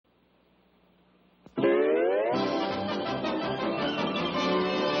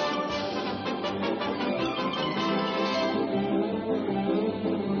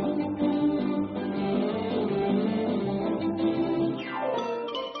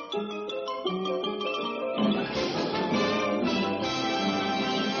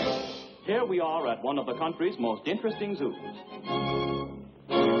we are at one of the country's most interesting zoos.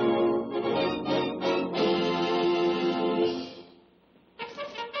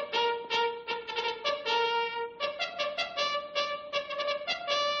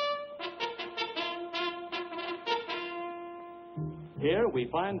 Here we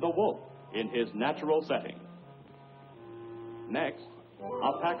find the wolf in his natural setting. Next,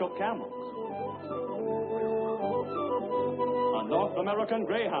 a pack of camels. A North American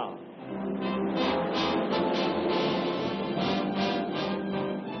greyhound.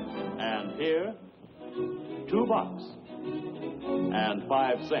 And here, 2 bucks and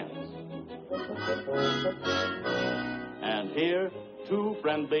 5 cents. And here, 2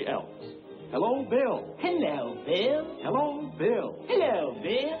 friendly elves. Hello, Bill. Hello, Bill. Hello, Bill. Hello,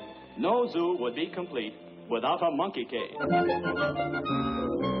 Bill. No zoo would be complete without a monkey cage.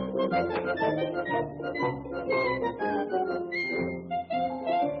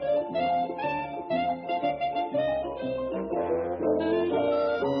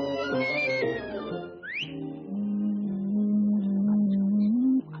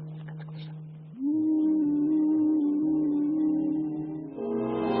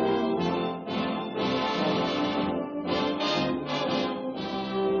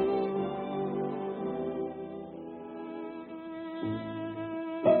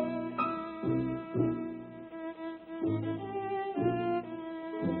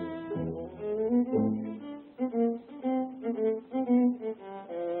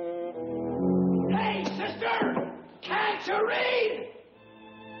 Hey, sister! Can't you read?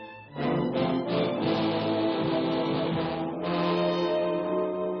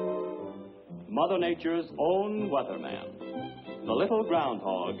 Mother Nature's own weatherman, the little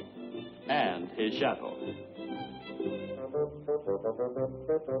groundhog, and his shadow.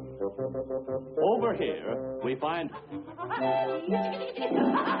 Over here, we find...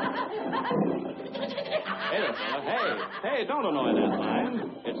 Hey there, fella. Hey, don't annoy that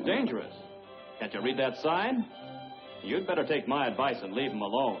line. It's dangerous. Can't you read that sign? You'd better take my advice and leave him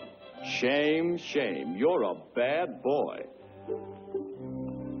alone. Shame, shame. You're a bad boy.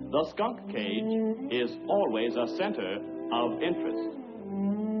 The skunk cage is always a center of interest.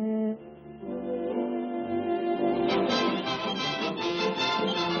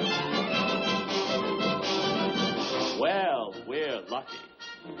 Well, we're lucky.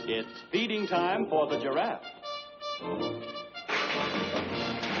 It's feeding time for the giraffe.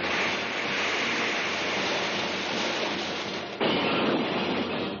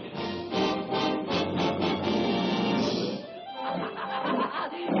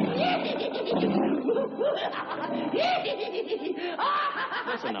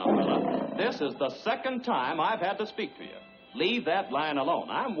 Listen now, fella. This is the second time I've had to speak to you. Leave that line alone.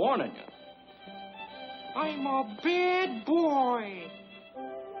 I'm warning you. I'm a bad boy.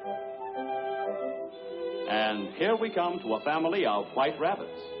 And here we come to a family of white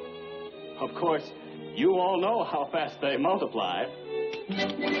rabbits. Of course, you all know how fast they multiply.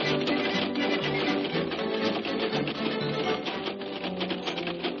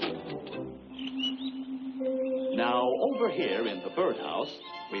 Now, over here in the birdhouse,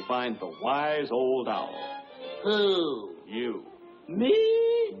 we find the wise old owl. Who? You. Me?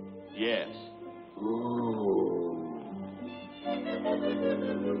 Yes. Ooh.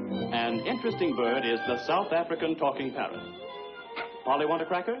 An interesting bird is the South African talking parrot. Polly, want a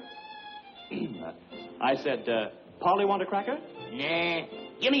cracker? I said, Polly, want a cracker? Nah,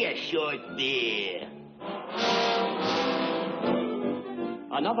 give me a short beer.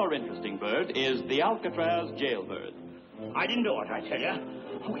 Another interesting bird is the Alcatraz jailbird. I didn't do it, I tell you.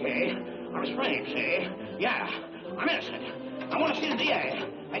 Okay, I was framed, see? Yeah, I'm innocent. I want to see the DA.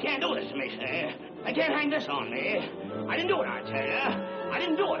 They can't do this to me, see? They can't hang this on me. I didn't do it, I tell you. I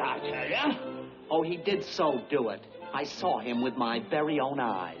didn't do it, I tell you. Oh, he did so do it. I saw him with my very own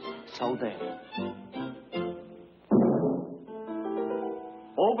eyes. So there.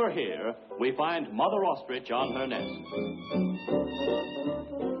 Over here, we find Mother Ostrich on her nest.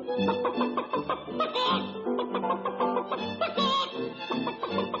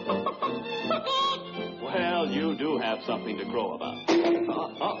 Well, you do have something to crow about.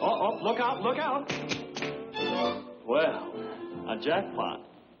 Look out, look out. Well, a jackpot.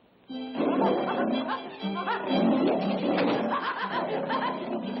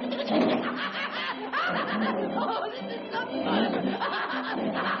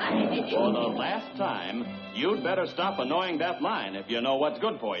 For the last time, you'd better stop annoying that line if you know what's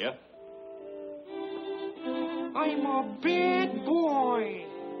good for you. I'm a bad boy.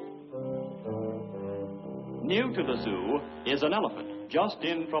 New to the zoo is an elephant just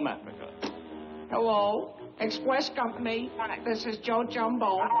in from Africa. Hello. Express Company, this is Joe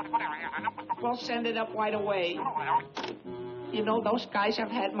Jumbo. We'll send it up right away. You know, those guys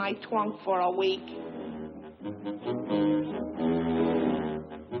have had my trunk for a week.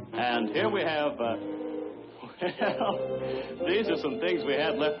 And here we have, well, these are some things we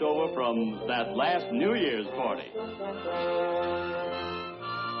had left over from that last New Year's party.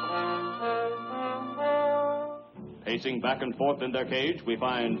 Pacing back and forth in their cage, we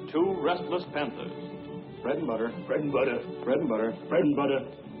find two restless panthers. Bread and butter, bread and butter, bread and butter, bread and butter,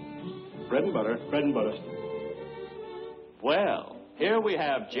 bread and butter, bread and butter. Well, here we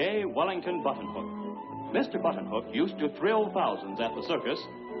have J. Wellington Buttonhook. Mr. Buttonhook used to thrill thousands at the circus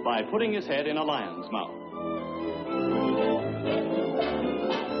by putting his head in a lion's mouth.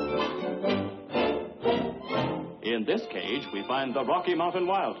 In this cage, we find the Rocky Mountain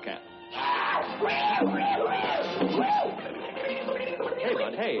Wildcat. Hey,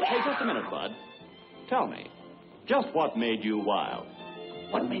 Bud, hey, just a minute, Bud. Tell me, just what made you wild?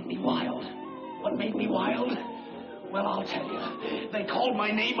 What made me wild? What made me wild? Well, I'll tell you. They called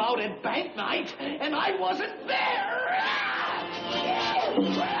my name out at bank night, and I wasn't there.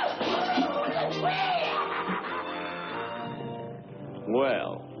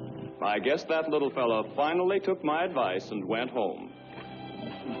 Well, I guess that little fella finally took my advice and went home.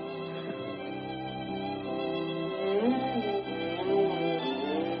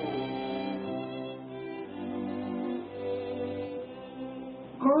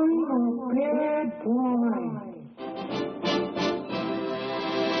 I'm a bad boy.